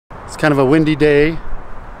It's kind of a windy day,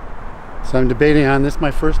 so I'm debating on this. My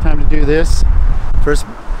first time to do this. First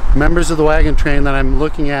members of the wagon train that I'm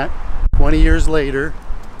looking at 20 years later.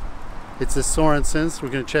 It's the Sorensens. We're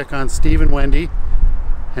going to check on Steve and Wendy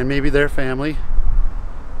and maybe their family.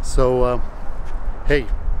 So, hey,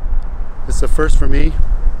 this is a first for me.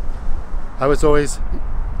 I was always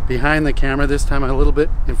behind the camera. This time I'm a little bit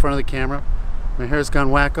in front of the camera. My hair's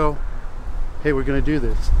gone wacko. Hey, we're going to do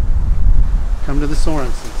this. Come to the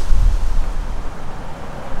Sorensens.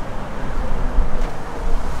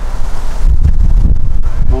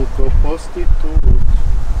 Onko postitut.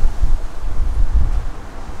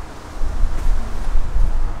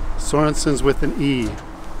 Sorensens with an E.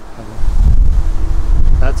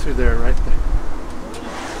 That's who they're right there.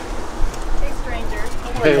 Hey, stranger.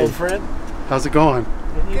 Hey, old friend. How's it going?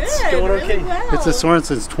 It's Good, going really okay. well. It's the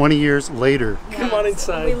Sorensens 20 years later. Come on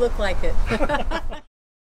inside. We look like it.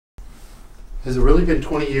 Has it really been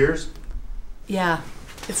 20 years? Yeah.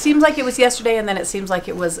 It seems like it was yesterday, and then it seems like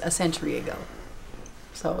it was a century ago.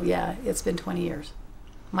 So, yeah, it's been 20 years.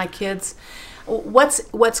 My kids,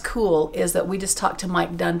 what's cool is that we just talked to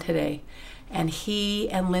Mike Dunn today, and he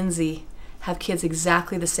and Lindsay have kids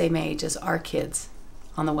exactly the same age as our kids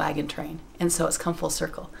on the wagon train. And so it's come full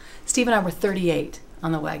circle. Steve and I were 38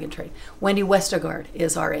 on the wagon train. Wendy Westergaard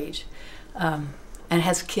is our age and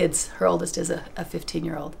has kids. Her oldest is a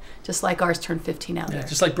 15-year-old, just like ours turned 15 out there.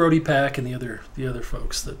 Just like Brody Pack and the other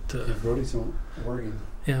folks that. Yeah, Brody's in Oregon.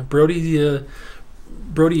 Yeah, Brody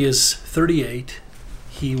is 38.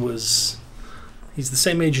 He's the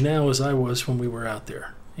same age now as I was when we were out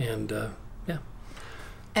there, and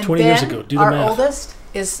And 20 years ago. Do the our math. oldest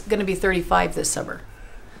is going to be 35 this summer.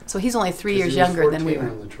 So he's only 3 years younger than we were.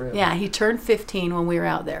 On the trail. Yeah, he turned 15 when we were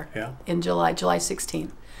out there in July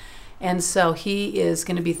 16th. And so he is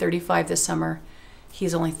going to be 35 this summer.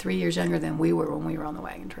 He's only 3 years younger than we were when we were on the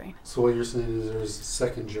wagon train. So what you're saying is there's a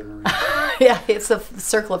second generation. Yeah, it's a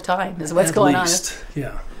circle of time is what's going on.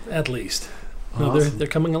 Yeah, at least. Awesome. No, they're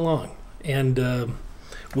coming along. And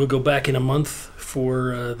we'll go back in a month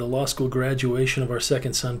for the law school graduation of our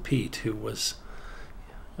second son, Pete, who was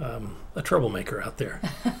a troublemaker out there.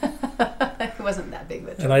 It wasn't that big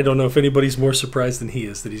of a And I don't know if anybody's more surprised than he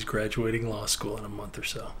is that he's graduating law school in a month or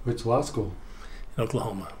so. Which law school? In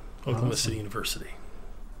Oklahoma Awesome. City University.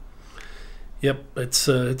 Yep,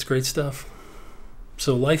 it's great stuff.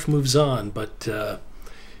 So life moves on, but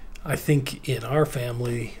I think in our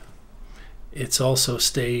family, it's also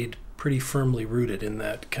stayed pretty firmly rooted in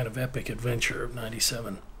that kind of epic adventure of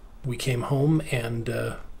 '97. We came home, and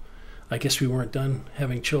I guess we weren't done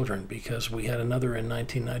having children because we had another in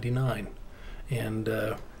 1999.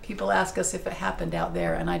 And People ask us if it happened out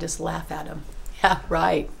there, and I just laugh at them. Yeah,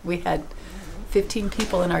 right. We had 15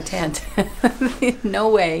 people in our tent. No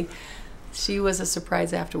way. She was a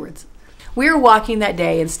surprise afterwards. We were walking that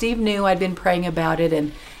day, and Steve knew I'd been praying about it,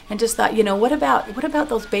 and just thought, what about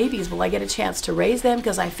those babies? Will I get a chance to raise them?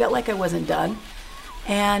 Because I felt like I wasn't done.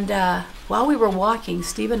 And while we were walking,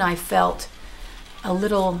 Steve and I felt a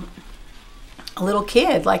little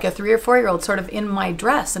kid, like a 3 or 4-year-old, sort of in my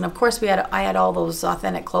dress. And of course, I had all those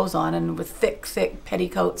authentic clothes on, and with thick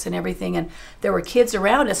petticoats and everything. And there were kids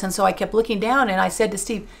around us, and so I kept looking down, and I said to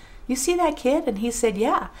Steve, "You see that kid?" And he said,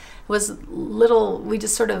 "Yeah." It was little. We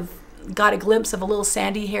just sort of got a glimpse of a little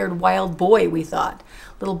sandy-haired wild boy. We thought,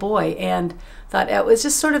 little boy, and thought it was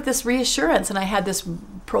just sort of this reassurance. And I had this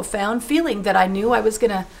profound feeling that I knew I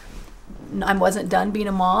wasn't done being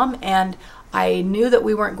a mom, and I knew that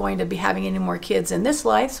we weren't going to be having any more kids in this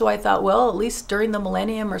life. So I thought, well, at least during the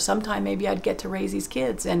millennium or sometime, maybe I'd get to raise these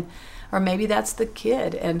kids, or maybe that's the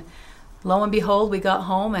kid. And lo and behold, we got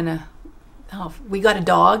home, and we got a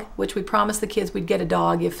dog, which we promised the kids we'd get a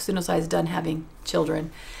dog as soon as I was done having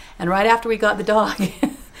children. And right after we got the dog,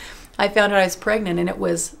 I found out I was pregnant, and it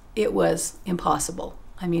was impossible.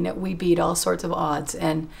 I mean, we beat all sorts of odds,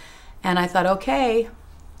 and I thought, okay,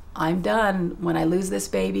 I'm done. When I lose this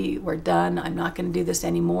baby, we're done. I'm not going to do this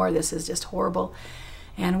anymore. This is just horrible.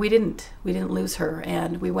 And we didn't lose her.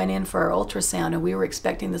 And we went in for our ultrasound, and we were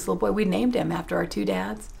expecting this little boy. We named him after our 2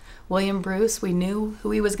 dads, William Bruce. We knew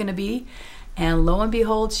who he was going to be. And lo and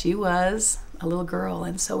behold, she was a little girl.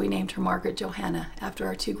 And so we named her Margaret Johanna after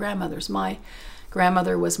our 2 grandmothers. My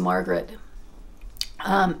grandmother was Margaret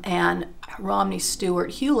and Romney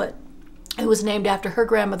Stewart Hewlett, who was named after her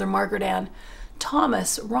grandmother, Margaret Ann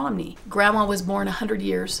Thomas Romney. Grandma was born 100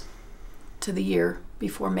 years to the year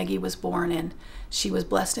before Meggie was born, and she was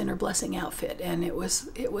blessed in her blessing outfit, and it was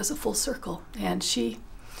a full circle. And she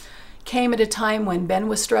came at a time when Ben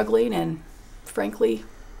was struggling, and frankly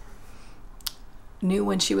knew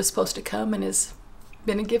when she was supposed to come, and has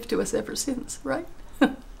been a gift to us ever since, right?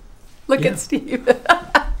 Look Yeah. at Steve.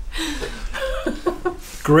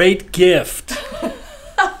 Great gift.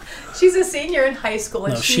 She's a senior in high school,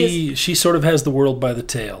 and No, she sort of has the world by the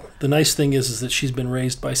tail. The nice thing is that she's been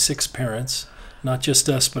raised by 6 parents, not just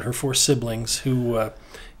us, but her 4 siblings, who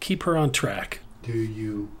keep her on track. Do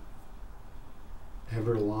you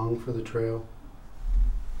ever long for the trail?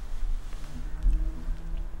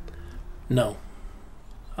 No.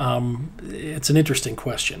 It's an interesting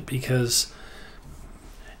question because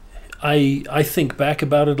I think back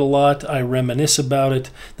about it a lot. I reminisce about it.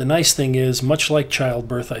 The nice thing is, much like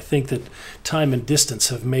childbirth, I think that time and distance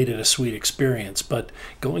have made it a sweet experience. But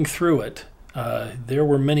going through it, there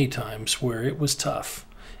were many times where it was tough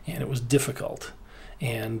and it was difficult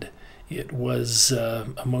and it was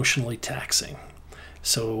emotionally taxing.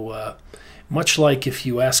 So much like if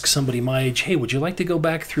you ask somebody my age, hey, would you like to go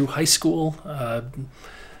back through high school?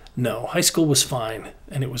 No, high school was fine,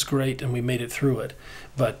 and it was great, and we made it through it.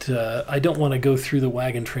 But I don't want to go through the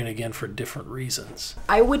wagon train again for different reasons.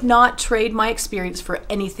 I would not trade my experience for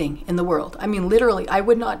anything in the world. I mean, literally, I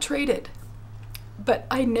would not trade it. But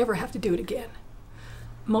I never have to do it again.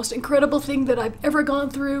 Most incredible thing that I've ever gone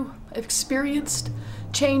through, experienced,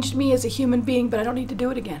 changed me as a human being, but I don't need to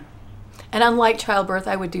do it again. And unlike childbirth,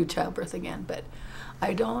 I would do childbirth again, but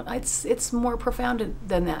I don't. It's more profound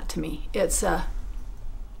than that to me.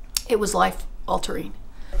 It was life altering.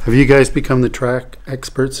 Have you guys become the track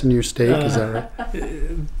experts in your state? Is that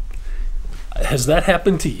right? Has that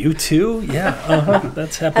happened to you too? Yeah,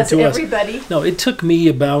 that's happened Has to us. everybody? No, it took me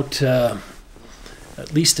about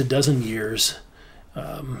at least a dozen years,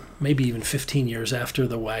 maybe even 15 years after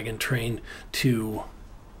the wagon train to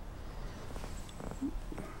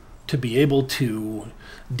be able to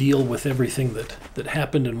deal with everything that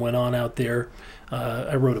happened and went on out there.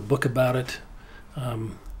 I wrote a book about it.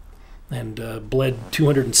 And bled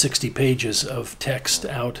 260 pages of text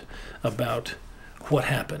out about what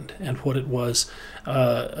happened and what it was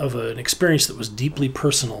of an experience that was deeply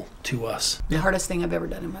personal to us. The hardest thing I've ever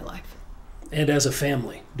done in my life. And as a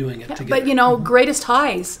family, doing it together. But, you know, greatest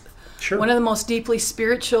highs. Sure. One of the most deeply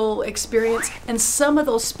spiritual experience. And some of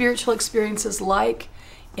those spiritual experiences, like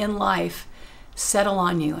in life, settle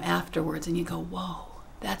on you afterwards. And you go, whoa,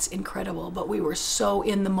 that's incredible. But we were so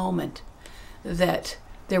in the moment that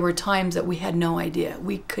there were times that we had no idea.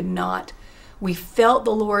 We felt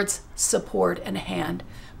the Lord's support and hand,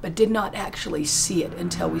 but did not actually see it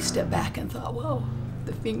until we stepped back and thought, whoa,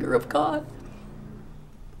 the finger of God.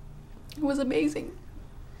 It was amazing.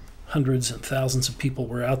 Hundreds and thousands of people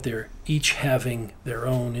were out there, each having their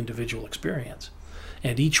own individual experience.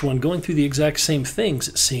 And each one going through the exact same things,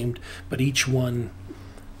 it seemed, but each one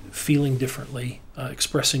feeling differently,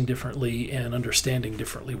 expressing differently, and understanding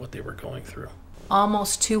differently what they were going through.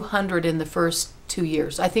 Almost 200 in the first 2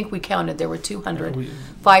 years. I think we counted. There were 200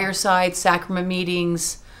 firesides, sacrament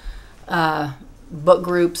meetings, book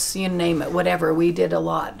groups, you name it, whatever. We did a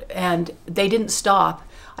lot. And they didn't stop.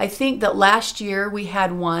 I think that last year we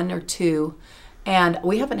had 1 or 2, and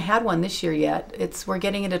we haven't had one this year yet. We're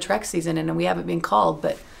getting into trek season, and we haven't been called,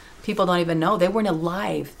 but people don't even know. They weren't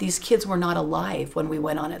alive. These kids were not alive when we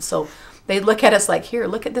went on it. So they look at us like, here,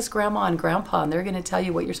 look at this grandma and grandpa, and they're going to tell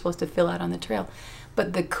you what you're supposed to fill out on the trail.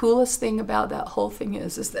 But the coolest thing about that whole thing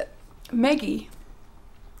is that Maggie,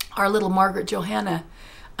 our little Margaret Johanna,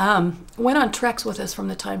 went on treks with us from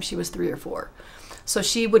the time she was 3 or 4. So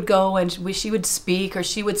she would go and she would speak, or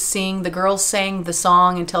she would sing. The girls sang the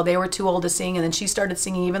song until they were too old to sing, and then she started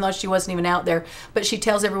singing even though she wasn't even out there. But she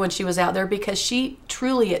tells everyone she was out there because she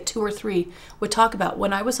truly at 2 or 3 would talk about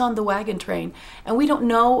when I was on the wagon train. And we don't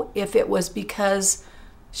know if it was because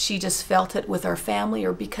she just felt it with our family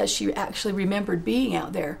or because she actually remembered being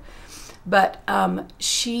out there. But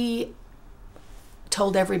she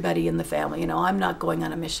told everybody in the family, I'm not going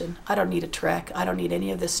on a mission. I don't need a trek. I don't need any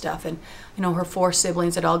of this stuff. And, her 4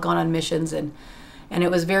 siblings had all gone on missions. And it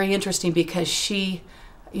was very interesting because she,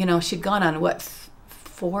 she'd gone on,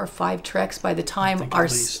 4 or 5 treks by the time at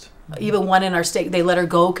least. Even one in our state, they let her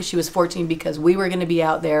go because she was 14 because we were going to be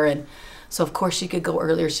out there. And so, of course, she could go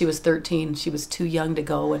earlier. She was 13. She was too young to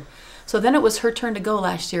go. And so then it was her turn to go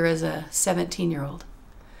last year as a 17-year-old.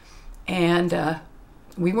 And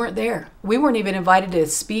we weren't there. We weren't even invited to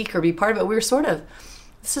speak or be part of it. We were sort of,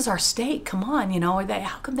 this is our state. Come on,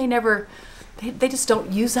 how come they never, they just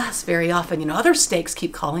don't use us very often. Other states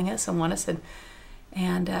keep calling us and want us.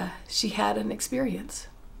 And she had an experience.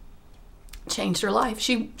 Changed her life.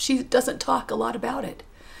 She doesn't talk a lot about it.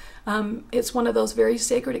 It's one of those very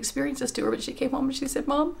sacred experiences to her. But she came home and she said,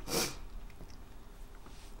 Mom,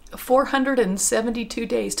 472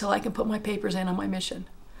 days till I can put my papers in on my mission.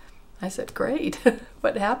 I said, great.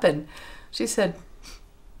 What happened? She said,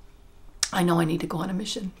 I know I need to go on a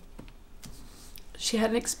mission. She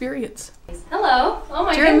had an experience. Hello. Oh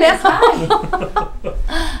my Do you goodness. remember?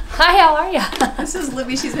 Hi. Hi, how are you? This is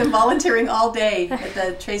Libby. She's been volunteering all day at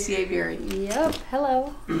the Tracy Aviary. Yep.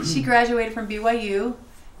 Hello. She graduated from BYU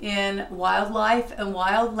in Wildlife and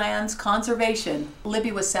Wildlands Conservation.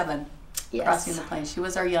 Libby was 7, crossing the plains. She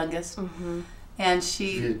was our youngest. And If you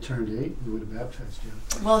she, had turned 8, we would have baptized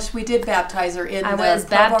you. well, we did baptize her in I the was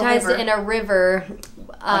Provo baptized River. in a river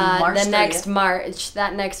March the next 30th. March,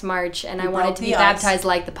 that next March, and We I wanted broke to be the ice. baptized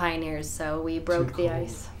like the pioneers, so we broke the cool.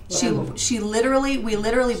 ice. We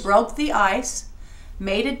literally broke the ice,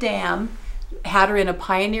 made a dam, had her in a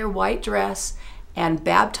pioneer white dress, and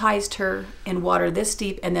baptized her in water this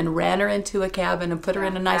deep, and then ran her into a cabin and put her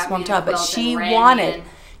in a nice warm tub. But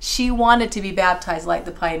she wanted to be baptized like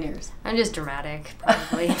the pioneers. I'm just dramatic,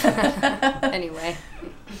 probably. Anyway,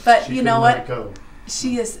 But She you know couldn't what? let it go.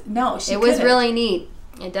 She is no. She it was couldn't. really neat.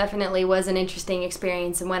 It definitely was an interesting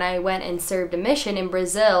experience. And when I went and served a mission in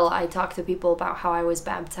Brazil, I talked to people about how I was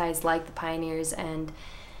baptized like the pioneers, and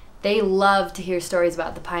they love to hear stories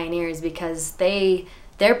about the pioneers because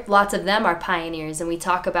lots of them are pioneers, and we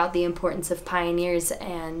talk about the importance of pioneers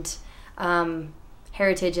and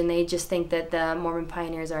heritage, and they just think that the Mormon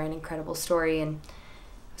pioneers are an incredible story, and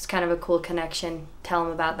it's kind of a cool connection. Tell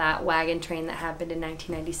them about that wagon train that happened in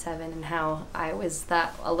 1997 and how I was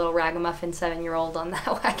a little ragamuffin 7-year-old on that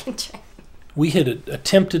wagon train. We had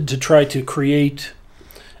attempted to try to create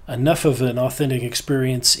enough of an authentic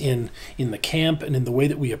experience in the camp and in the way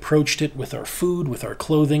that we approached it with our food, with our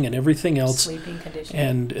clothing, and everything else, Sleeping condition.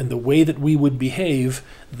 and the way that we would behave,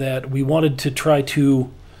 that we wanted to try to,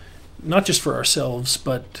 not just for ourselves,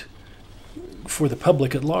 but for the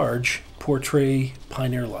public at large, portray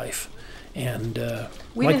pioneer life. And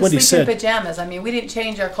We like didn't Wendy sleep said, in pajamas. I mean, we didn't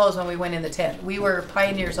change our clothes when we went in the tent. We were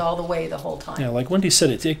pioneers all the way, the whole time. yeah, like Wendy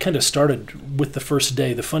said, it kind of started with the first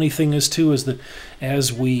day. The funny thing is too is that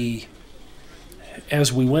as we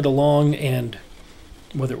went along, and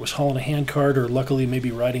whether it was hauling a handcart or luckily maybe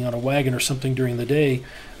riding on a wagon or something during the day,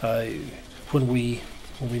 when we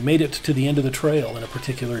made it to the end of the trail in a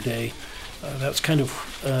particular day, that's kind of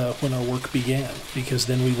when our work began, because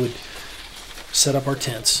then we would set up our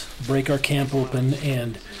tents, break our camp open,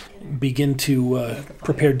 and begin to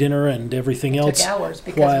prepare dinner and everything It else took hours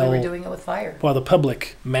because we while were doing it with fire. while the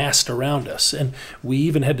public massed around us. And we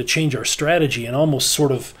even had to change our strategy and almost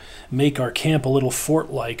sort of make our camp a little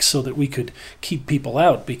fort-like so that we could keep people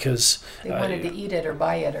out, because They wanted to eat it or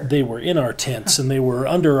buy it. Or they were in our tents and they were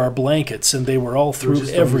under our blankets and they were all through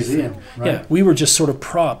just a everything. museum, right? Yeah, we were just sort of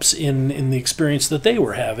props in the experience that they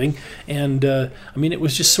were having. And I mean, it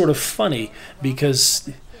was just sort of funny because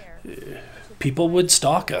people would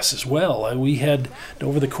stalk us as well. We had,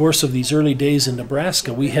 over the course of these early days in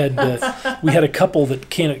Nebraska, we had a couple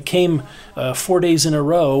that came 4 days in a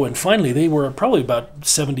row, and finally they were probably about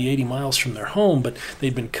 70, 80 miles from their home, but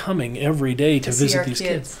they'd been coming every day to see visit our these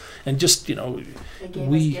kids. And just, They gave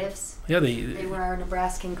we- us gifts. yeah, They were our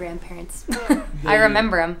Nebraskan grandparents. I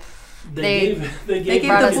remember them. they They gave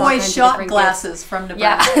brought the us all boys kinds of shot different glasses from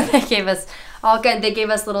Yeah, Nebraska. they gave us all good. They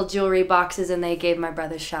gave us little jewelry boxes, and they gave my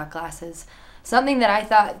brothers shot glasses. Something that I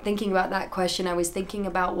thought, thinking about that question, I was thinking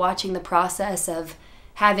about watching the process of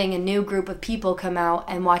having a new group of people come out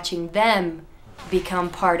and watching them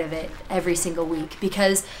become part of it every single week,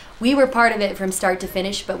 because we were part of it from start to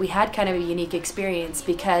finish, but we had kind of a unique experience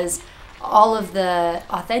because all of the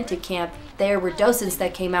authentic camp, there were docents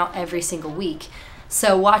that came out every single week.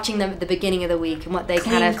 So watching them at the beginning of the week and what they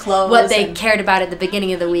Clean clothes and- cared about at the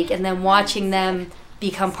beginning of the week, and then watching them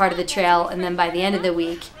become part of the trail, and then by the end of the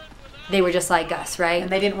week, they were just like us, right?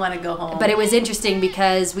 And they didn't want to go home. But it was interesting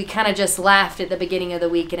because we kind of just laughed at the beginning of the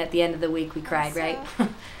week, and at the end of the week we cried, right?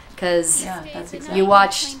 Because yeah, that's exactly. you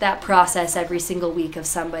watch that process every single week of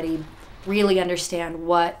somebody really understand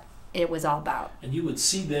what it was all about. And you would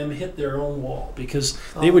see them hit their own wall, because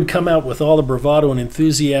they would come out with all the bravado and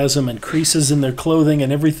enthusiasm and creases in their clothing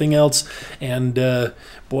and everything else. And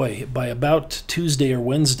boy, by about Tuesday or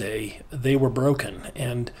Wednesday, they were broken,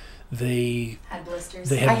 and they Had blisters.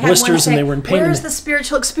 they I had had one blisters say, and they were in pain. Where's the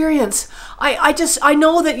spiritual experience? I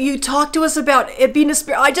know that you talked to us about it being a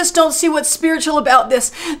spirit. I just don't see what's spiritual about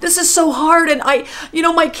this. This is so hard, and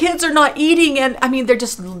my kids are not eating, and I mean they're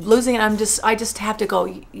just losing. And I just have to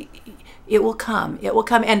go. It will come. It will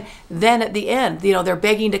come. And then at the end, they're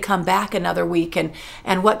begging to come back another week.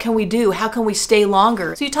 And what can we do? How can we stay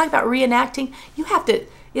longer? So you talk about reenacting. You have to.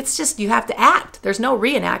 It's just you have to act. There's no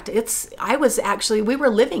reenact. We were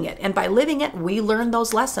living it, and by living it, we learned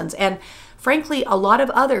those lessons. And frankly, a lot of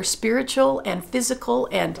other spiritual and physical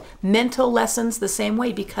and mental lessons the same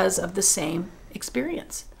way because of the same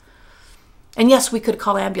experience. And yes, we could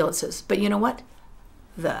call ambulances, but you know what?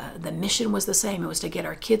 The mission was the same. It was to get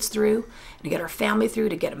our kids through, to get our family through,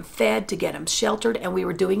 to get them fed, to get them sheltered, and we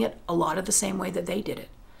were doing it a lot of the same way that they did it.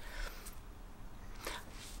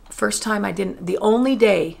 First time I didn't, the only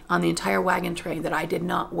day on the entire wagon train that I did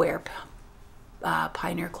not wear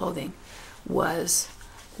pioneer clothing was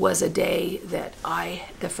a day that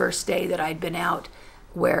the first day that I'd been out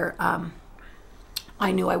where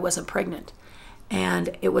I knew I wasn't pregnant.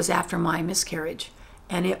 And it was after my miscarriage.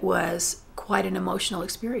 And it was quite an emotional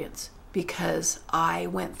experience because I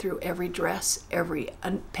went through every dress, every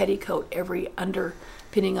petticoat, every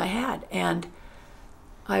underpinning I had. And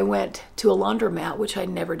I went to a laundromat, which I'd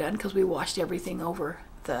never done because we washed everything over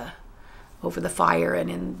the fire and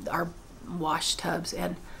in our wash tubs,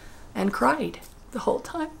 and cried the whole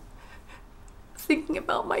time, thinking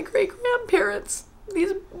about my great-grandparents,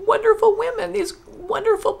 these wonderful women, these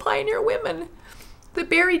wonderful pioneer women that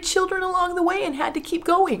buried children along the way and had to keep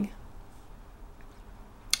going.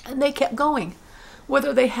 And they kept going.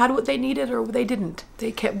 Whether they had what they needed or they didn't,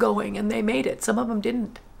 they kept going and they made it. Some of them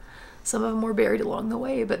didn't. Some of them were buried along the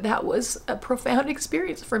way, but that was a profound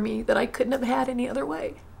experience for me that I couldn't have had any other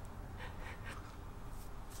way.